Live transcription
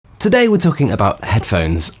Today we're talking about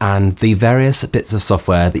headphones and the various bits of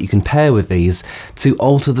software that you can pair with these to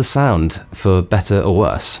alter the sound for better or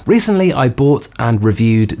worse. Recently I bought and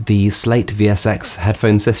reviewed the Slate VSX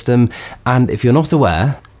headphone system, and if you're not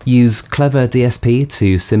aware, use clever DSP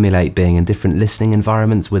to simulate being in different listening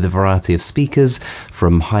environments with a variety of speakers,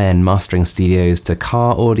 from high-end mastering studios to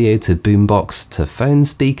car audio to boombox to phone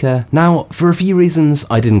speaker. Now, for a few reasons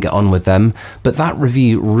I didn't get on with them, but that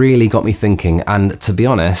review really got me thinking and, to be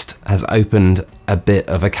honest, has opened a bit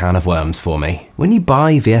of a can of worms for me. When you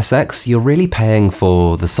buy VSX, you're really paying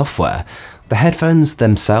for the software. The headphones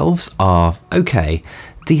themselves are okay,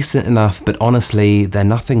 decent enough, but honestly, they're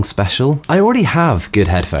nothing special. I already have good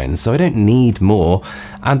headphones, so I don't need more,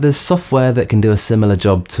 and there's software that can do a similar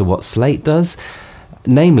job to what Slate does,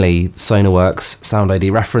 namely Sonarworks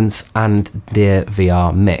SoundID Reference and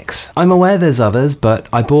DearVR Mix. I'm aware there's others, but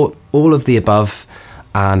I bought all of the above,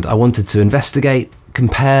 and I wanted to investigate,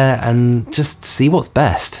 compare, and just see what's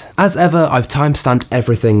best. As ever, I've timestamped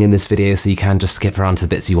everything in this video so you can just skip around to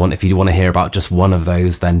the bits you want. If you want to hear about just one of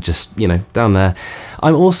those, then just, you know, down there.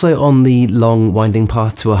 I'm also on the long winding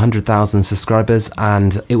path to 100,000 subscribers,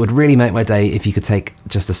 and it would really make my day if you could take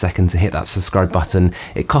just a second to hit that subscribe button.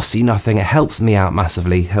 It costs you nothing, it helps me out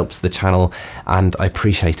massively, helps the channel, and I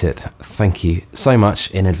appreciate it. Thank you so much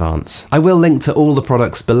in advance. I will link to all the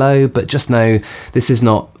products below, but just know this is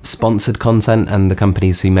not sponsored content, and the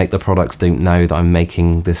companies who make the products don't know that I'm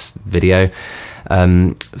making this video.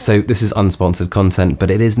 So this is unsponsored content,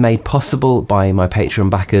 but it is made possible by my Patreon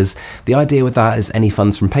backers. The idea with that is any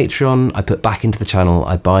funds from Patreon I put back into the channel.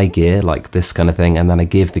 I buy gear like this kind of thing, and then I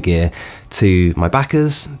give the gear to my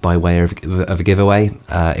backers by way of a giveaway.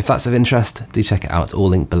 If that's of interest, do check it out. It's all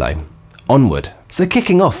linked below. Onward. So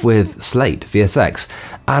kicking off with Slate VSX,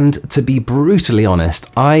 and to be brutally honest,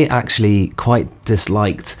 I actually quite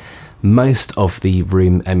disliked most of the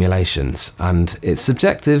room emulations, and it's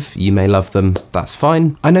subjective. You may love them, that's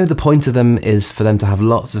fine. I know the point of them is for them to have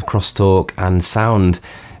lots of crosstalk and sound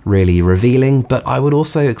really revealing, but I would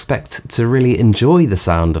also expect to really enjoy the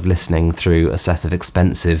sound of listening through a set of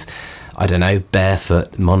expensive, I don't know,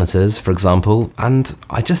 barefoot monitors, for example, and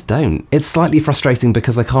I just don't. It's slightly frustrating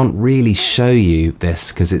because I can't really show you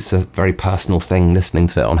this because it's a very personal thing listening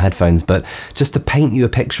to it on headphones, but just to paint you a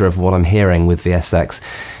picture of what I'm hearing with VSX,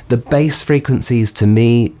 the bass frequencies to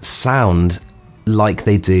me sound like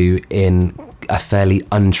they do in a fairly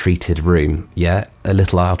untreated room, yeah, a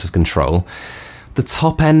little out of control. The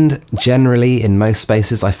top end, generally, in most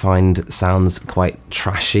spaces, I find sounds quite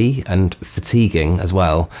trashy and fatiguing as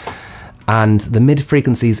well. And the mid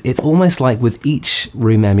frequencies, it's almost like with each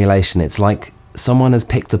room emulation, it's like someone has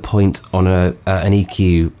picked a point on an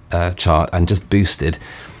EQ chart and just boosted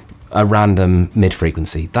a random mid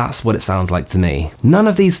frequency. That's what it sounds like to me. None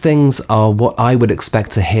of these things are what I would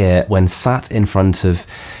expect to hear when sat in front of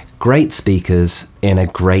great speakers in a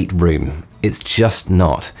great room. It's just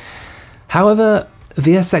not. However,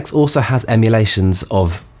 VSX also has emulations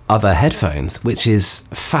of other headphones, which is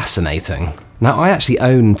fascinating. Now, I actually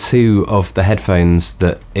own two of the headphones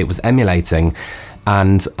that it was emulating,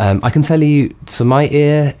 and I can tell you, to my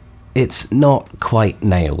ear, it's not quite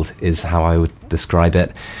nailed, is how I would describe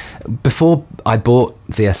it. Before I bought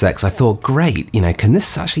VSX, I thought, great, you know, can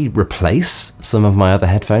this actually replace some of my other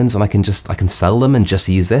headphones, and I can sell them and just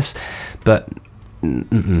use this? But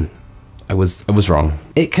I was wrong.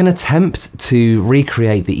 It can attempt to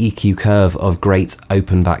recreate the EQ curve of great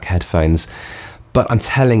open back headphones, but I'm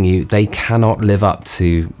telling you, they cannot live up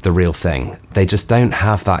to the real thing. They just don't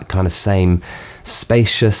have that kind of same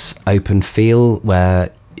spacious, open feel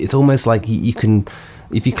where it's almost like you can,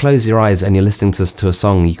 if you close your eyes and you're listening to a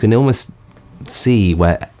song, you can almost see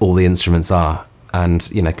where all the instruments are. And,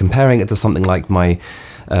 you know, comparing it to something like my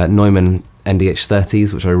Neumann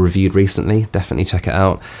NDH30s, which I reviewed recently, definitely check it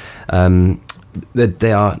out.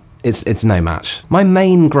 It's no match. My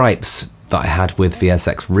main gripes that I had with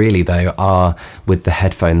VSX really though are with the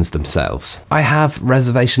headphones themselves. I have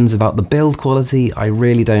reservations about the build quality. I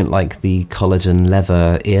really don't like the collagen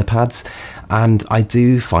leather earpads, and I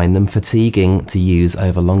do find them fatiguing to use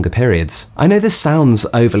over longer periods. I know this sounds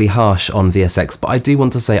overly harsh on VSX, but I do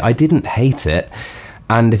want to say I didn't hate it,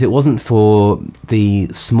 and if it wasn't for the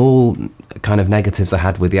small kind of negatives I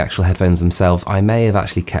had with the actual headphones themselves, I may have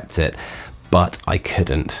actually kept it. but I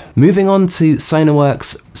couldn't. Moving on to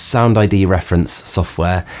Sonarworks SoundID reference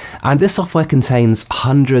software, and this software contains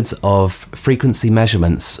hundreds of frequency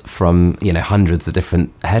measurements from, hundreds of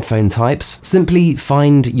different headphone types. Simply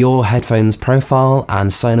find your headphone's profile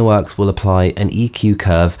and Sonarworks will apply an EQ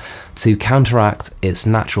curve to counteract its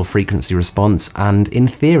natural frequency response and, in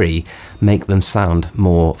theory, make them sound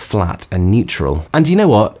more flat and neutral. And you know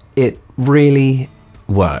what? It really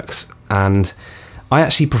works, and I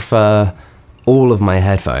actually prefer all of my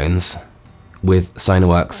headphones with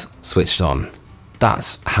Sonarworks switched on.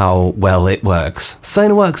 That's how well it works.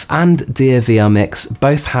 Sonarworks and DearVR Mix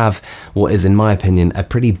both have what is, in my opinion, a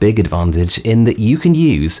pretty big advantage in that you can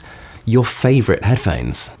use your favorite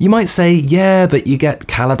headphones. You might say, yeah, but you get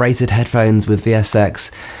calibrated headphones with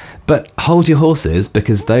VSX, but hold your horses,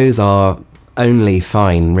 because those are only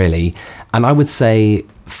fine, really. And I would say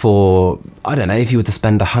for, I don't know, if you were to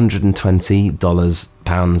spend $120,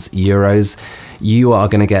 pounds, euros, you are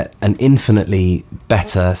going to get an infinitely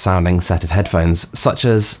better sounding set of headphones, such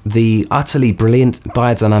as the utterly brilliant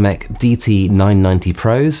Biodynamic DT990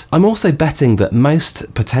 Pros. I'm also betting that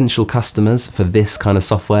most potential customers for this kind of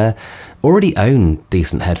software already own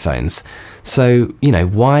decent headphones. So,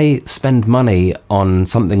 why spend money on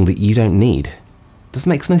something that you don't need? Just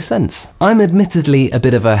makes no sense. I'm admittedly a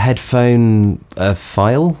bit of a headphone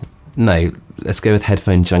file. No, let's go with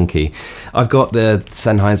headphone junkie. I've got the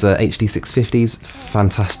Sennheiser HD650s,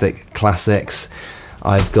 fantastic classics.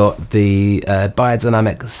 I've got the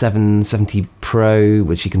Biodynamic 770 Pro,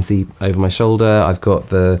 which you can see over my shoulder. I've got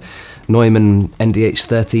the Neumann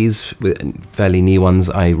NDH30s, fairly new ones.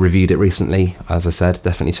 I reviewed it recently, as I said,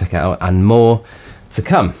 definitely check it out, and more to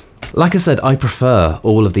come. Like I said, I prefer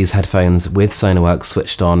all of these headphones with Sonarworks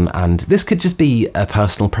switched on, and this could just be a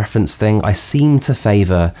personal preference thing. I seem to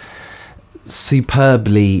favour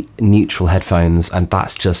superbly neutral headphones, and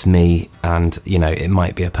that's just me, and it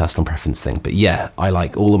might be a personal preference thing, but yeah, I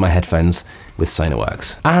like all of my headphones with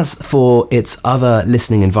Sonarworks. As for its other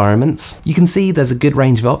listening environments, you can see there's a good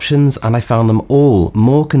range of options, and I found them all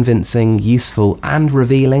more convincing, useful, and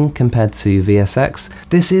revealing compared to VSX.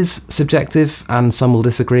 This is subjective, and some will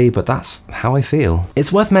disagree, but that's how I feel.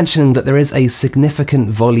 It's worth mentioning that there is a significant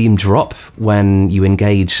volume drop when you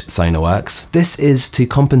engage Sonarworks. This is to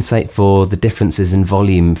compensate for the differences in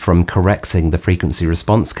volume from correcting the frequency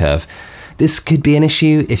response curve. This could be an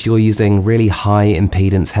issue if you're using really high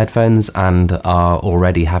impedance headphones and are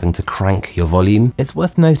already having to crank your volume. It's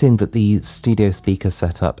worth noting that the studio speaker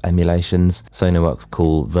setup emulations Sonarworks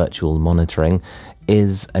call virtual monitoring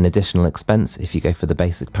is an additional expense if you go for the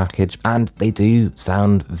basic package, and they do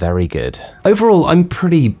sound very good. Overall, I'm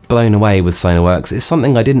pretty blown away with Sonarworks. It's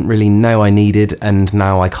something I didn't really know I needed, and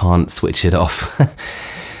now I can't switch it off.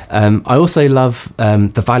 I also love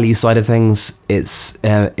the value side of things. It's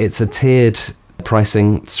a tiered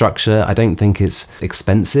pricing structure. I don't think it's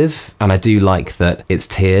expensive, and I do like that it's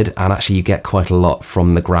tiered, and actually you get quite a lot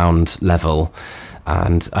from the ground level.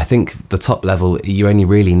 And I think the top level, you only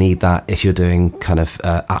really need that if you're doing kind of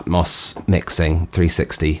Atmos mixing,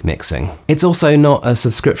 360 mixing. It's also not a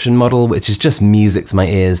subscription model, which is just music to my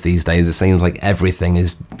ears these days. It seems like everything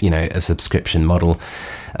is, a subscription model.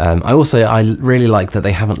 I really like that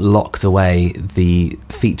they haven't locked away the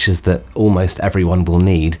features that almost everyone will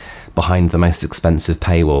need behind the most expensive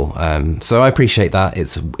paywall. So I appreciate that.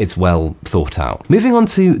 It's well thought out. Moving on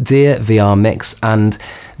to DearVR Mix, and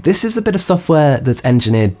this is a bit of software that's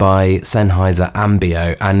engineered by Sennheiser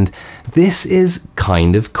Ambio, and this is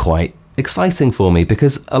kind of quite exciting for me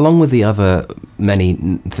because, along with the other many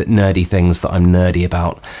nerdy things that I'm nerdy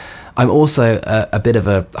about, I'm also a bit of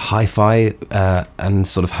a hi-fi and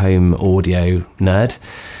sort of home audio nerd,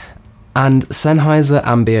 and Sennheiser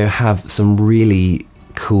Ambio have some really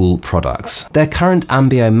cool products. Their current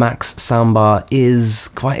Ambio Max soundbar is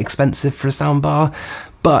quite expensive for a soundbar,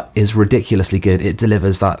 but is ridiculously good. It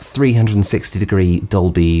delivers that 360-degree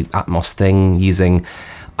Dolby Atmos thing using,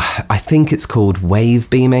 I think it's called wave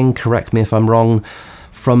beaming, correct me if I'm wrong,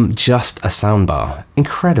 from just a soundbar.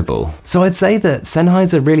 Incredible. So I'd say that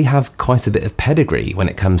Sennheiser really have quite a bit of pedigree when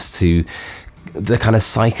it comes to the kind of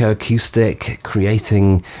psychoacoustic,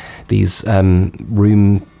 creating these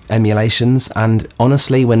room emulations, and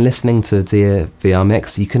honestly, when listening to DearVR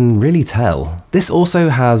Mix, you can really tell. This also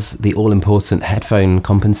has the all-important headphone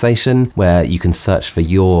compensation, where you can search for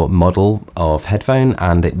your model of headphone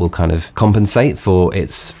and it will kind of compensate for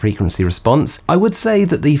its frequency response. I would say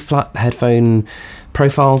that the flat headphone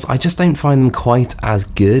profiles, I just don't find them quite as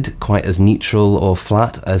good, quite as neutral or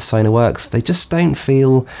flat as Sonarworks. They just don't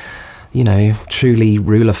feel, truly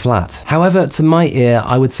ruler flat. However, to my ear,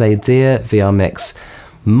 I would say DearVR Mix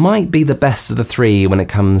might be the best of the three when it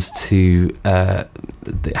comes to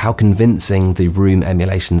how convincing the room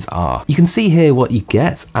emulations are. You can see here what you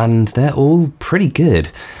get, and they're all pretty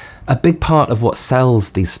good. A big part of what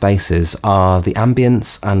sells these spaces are the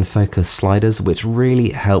ambience and focus sliders, which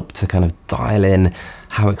really help to kind of dial in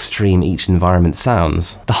how extreme each environment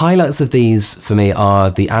sounds. The highlights of these for me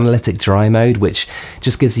are the analytic dry mode, which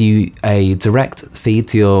just gives you a direct feed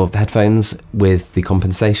to your headphones with the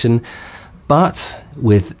compensation, but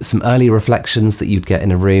with some early reflections that you'd get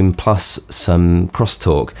in a room, plus some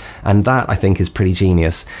crosstalk, and that I think is pretty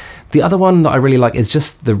genius. The other one that I really like is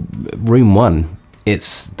just the room one.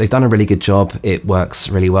 They've done a really good job, it works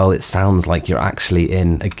really well, it sounds like you're actually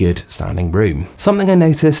in a good sounding room. Something I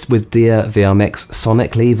noticed with DearVR Mix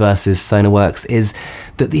sonically versus Sonarworks is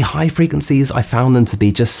that the high frequencies, I found them to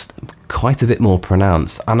be just quite a bit more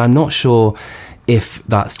pronounced, and I'm not sure if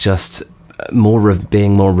that's just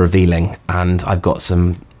being more revealing and I've got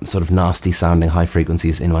some sort of nasty sounding high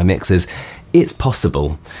frequencies in my mixes. It's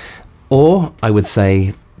possible. Or I would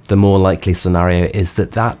say the more likely scenario is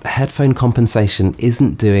that headphone compensation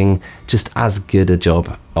isn't doing just as good a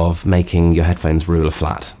job of making your headphones ruler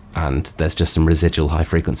flat, and there's just some residual high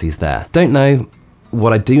frequencies there. Don't know.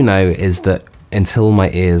 What I do know is that until my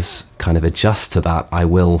ears kind of adjust to that, I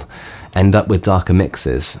will end up with darker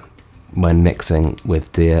mixes when mixing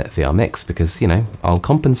with DearVR Mix, because, you know, I'll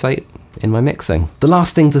compensate in my mixing. The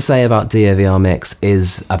last thing to say about DearVR Mix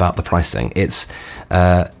is about the pricing.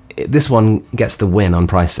 This one gets the win on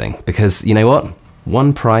pricing, because you know what?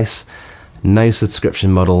 One price, no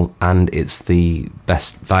subscription model, and it's the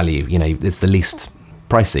best value. You know, it's the least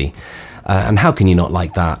pricey. And how can you not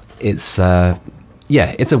like that?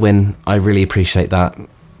 Yeah, it's a win. I really appreciate that.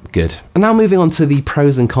 Good. And now moving on to the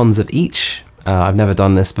pros and cons of each. I've never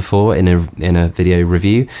done this before in a video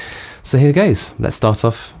review. So here goes. Let's start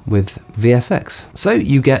off with VSX. So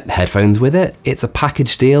you get headphones with it. It's a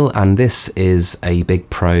package deal, and this is a big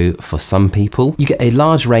pro for some people. You get a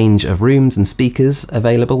large range of rooms and speakers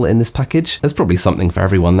available in this package. There's probably something for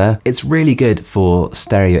everyone there. It's really good for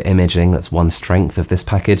stereo imaging. That's one strength of this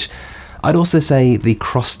package. I'd also say the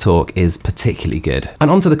crosstalk is particularly good.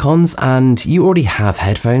 And onto the cons, and you already have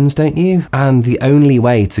headphones, don't you? And the only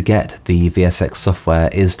way to get the VSX software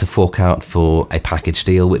is to fork out for a package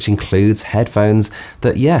deal, which includes headphones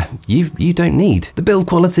that, yeah, you don't need. The build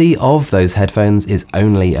quality of those headphones is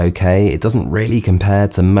only okay. It doesn't really compare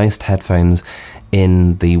to most headphones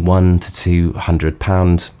in the £100 to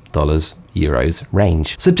 £200 euros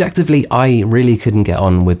range. Subjectively, I really couldn't get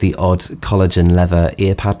on with the odd collagen leather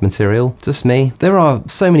ear pad material. Just me. There are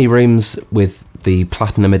so many rooms with the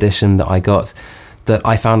Platinum Edition that I got that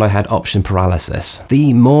I found I had option paralysis.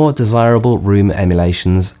 The more desirable room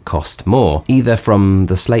emulations cost more, either from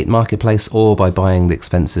the Slate marketplace or by buying the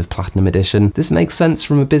expensive Platinum Edition. This makes sense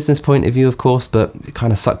from a business point of view, of course, but it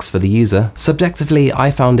kind of sucks for the user. Subjectively,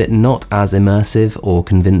 I found it not as immersive or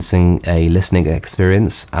convincing a listening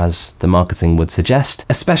experience as the marketing would suggest,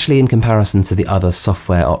 especially in comparison to the other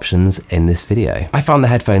software options in this video. I found the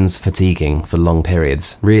headphones fatiguing for long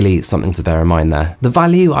periods. Really something to bear in mind there. The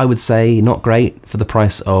value, I would say, not great. For the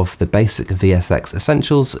price of the basic VSX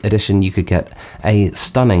Essentials edition, you could get a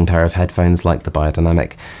stunning pair of headphones like the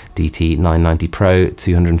Biodynamic DT990 Pro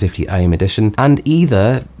 250 ohm edition, and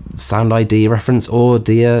either SoundID reference or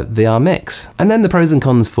DearVR Mix. And then the pros and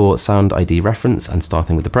cons for SoundID reference, and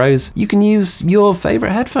starting with the pros, you can use your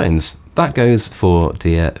favorite headphones. That goes for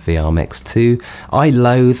DearVR Mix too. I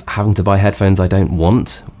loathe having to buy headphones I don't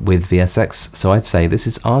want with VSX, so I'd say this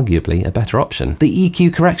is arguably a better option. The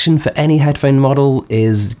EQ correction for any headphone model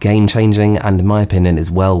is game-changing, and in my opinion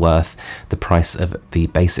is well worth the price of the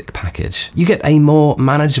basic package. You get a more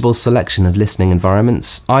manageable selection of listening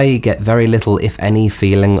environments. I get very little, if any,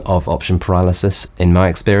 feeling of option paralysis in my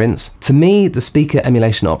experience. To me, the speaker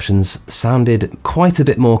emulation options sounded quite a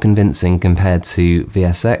bit more convincing compared to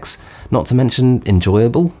VSX, not to mention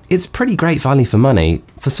enjoyable. It's pretty great value for money.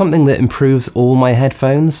 For something that improves all my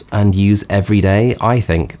headphones and use every day, I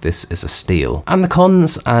think this is a steal. And the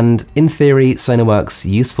cons, and in theory, Sonarworks'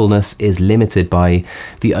 usefulness is limited by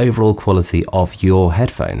the overall quality of your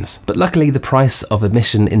headphones. But luckily, the price of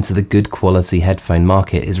admission into the good quality headphone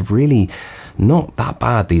market is really not that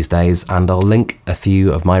bad these days, and I'll link a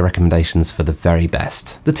few of my recommendations for the very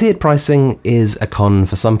best. The tiered pricing is a con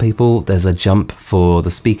for some people. There's a jump for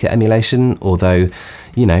the speaker emulation, although,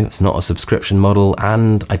 you know, it's not a subscription model,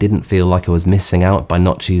 and I didn't feel like I was missing out by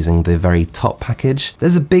not choosing the very top package.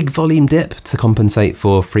 There's a big volume dip to compensate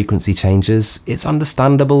for frequency changes. It's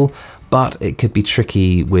understandable, but it could be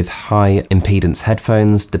tricky with high impedance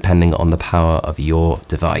headphones depending on the power of your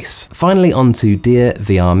device. Finally, on to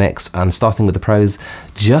DearVR Mix, and starting with the pros,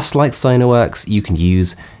 just like Sonarworks, you can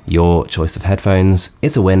use your choice of headphones.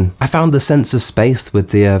 It's a win. I found the sense of space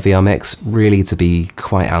with DearVR Mix really to be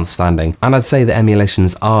quite outstanding, and I'd say the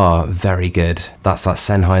emulations are very good. That's that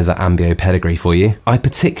Sennheiser Ambio pedigree for you. I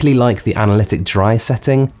particularly like the analytic dry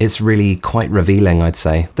setting. It's really quite revealing, I'd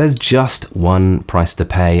say. There's just one price to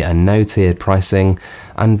pay and no tiered pricing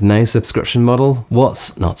and no subscription model.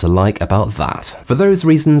 What's not to like about that? For those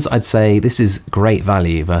reasons, I'd say this is great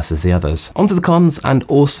value versus the others. Onto the cons, and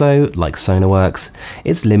also, like Sonarworks,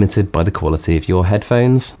 it's limited by the quality of your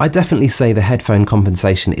headphones. I definitely say the headphone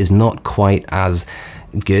compensation is not quite as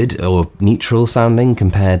good or neutral sounding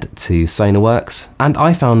compared to Sonarworks, and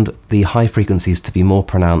I found the high frequencies to be more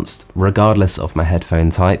pronounced regardless of my headphone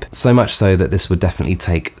type, so much so that this would definitely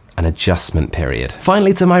take an adjustment period.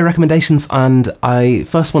 Finally, to my recommendations, and I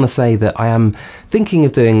first want to say that I am thinking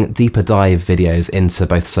of doing deeper dive videos into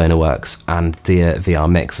both Sonarworks and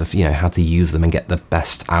DearVR Mix of, how to use them and get the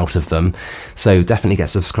best out of them. So definitely get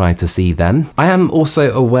subscribed to see them. I am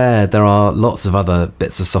also aware there are lots of other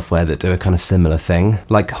bits of software that do a kind of similar thing,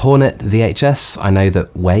 like Hornet VHS. I know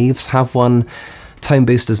that Waves have one. Tone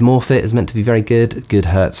Booster's Morphit is meant to be very good. Good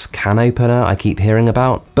Hertz Can Opener I keep hearing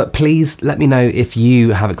about. But please let me know if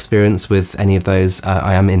you have experience with any of those.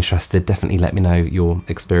 I am interested. Definitely let me know your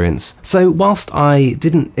experience. So whilst I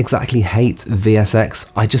didn't exactly hate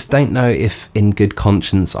VSX, I just don't know if in good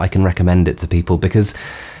conscience I can recommend it to people, because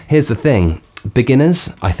here's the thing.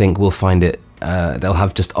 Beginners, I think, will find it, they'll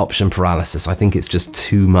have just option paralysis. I think it's just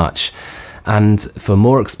too much. And for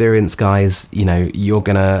more experienced guys, you're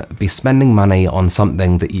gonna be spending money on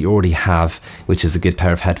something that you already have, which is a good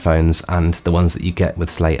pair of headphones, and the ones that you get with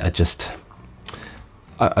Slate are just,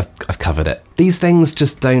 I've covered it. These things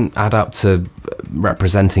just don't add up to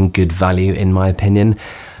representing good value, in my opinion.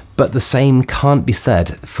 But the same can't be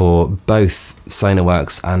said for both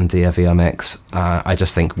Sonarworks and DearVR Mix. I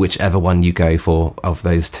just think whichever one you go for of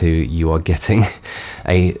those two, you are getting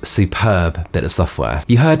a superb bit of software.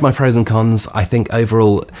 You heard my pros and cons. I think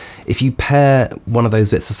overall, if you pair one of those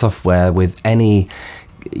bits of software with any,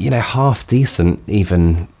 half decent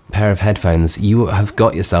even pair of headphones, you have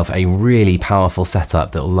got yourself a really powerful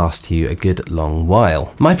setup that will last you a good long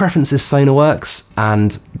while. My preference is Sonarworks,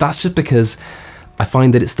 and that's just because I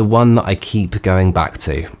find that it's the one that I keep going back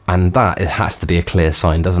to, and that it has to be a clear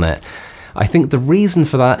sign, doesn't it? I think the reason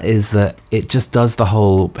for that is that it just does the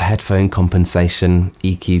whole headphone compensation,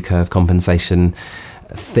 EQ curve compensation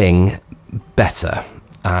thing better,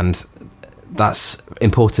 and that's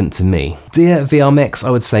important to me. DearVR Mix,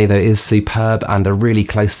 I would say though, is superb and a really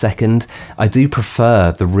close second. I do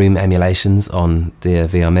prefer the room emulations on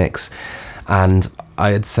DearVR Mix, and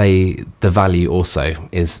I'd say the value also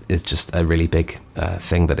is just a really big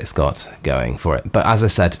thing that it's got going for it. But as I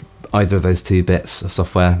said, either of those two bits of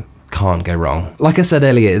software can't go wrong. Like I said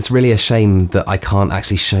earlier, it's really a shame that I can't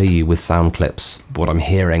actually show you with sound clips what I'm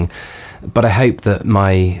hearing, but I hope that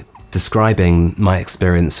my describing my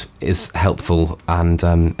experience is helpful and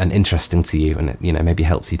interesting to you, and it, maybe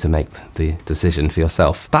helps you to make the decision for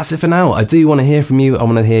yourself. That's it for now. I do want to hear from you. I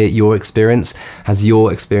want to hear your experience. Has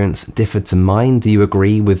your experience differed to mine? Do you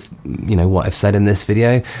agree with what I've said in this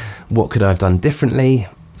video? What could I have done differently?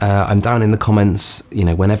 I'm down in the comments,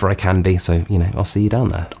 whenever I can be, so, I'll see you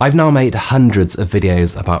down there. I've now made hundreds of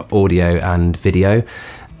videos about audio and video,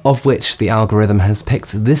 of which the algorithm has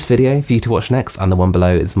picked this video for you to watch next, and the one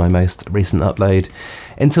below is my most recent upload.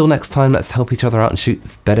 Until next time, let's help each other out and shoot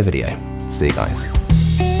better video. See you guys.